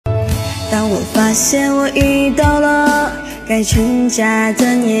当我发现我遇到了该成家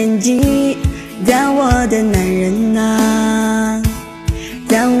的年纪，当我的男人啊，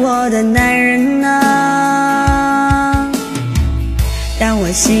当我的男人啊，当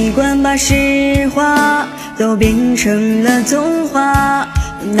我习惯把实话都变成了童话，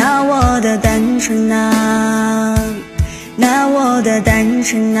拿我的单纯啊，拿我的单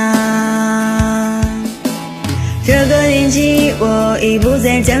纯啊。这个年纪我已不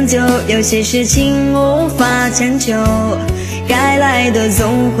再将就，有些事情无法强求，该来的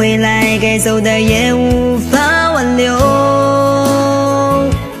总会来，该走的也无法挽留。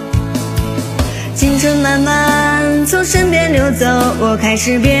青春慢慢从身边流走，我开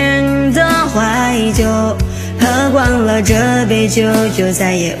始变得怀旧，喝光了这杯酒，就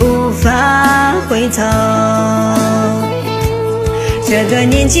再也无法回头。这个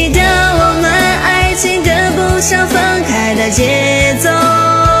年纪的我们，爱情跟不上分开的节奏，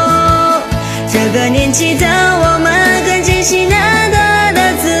这个年纪的我们更珍惜难得的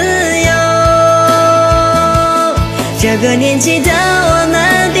自由，这个年纪的我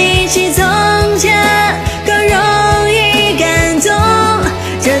们比起从前更容易感动，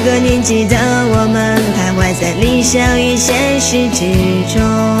这个年纪的我们徘徊在理想与现实之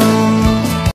中。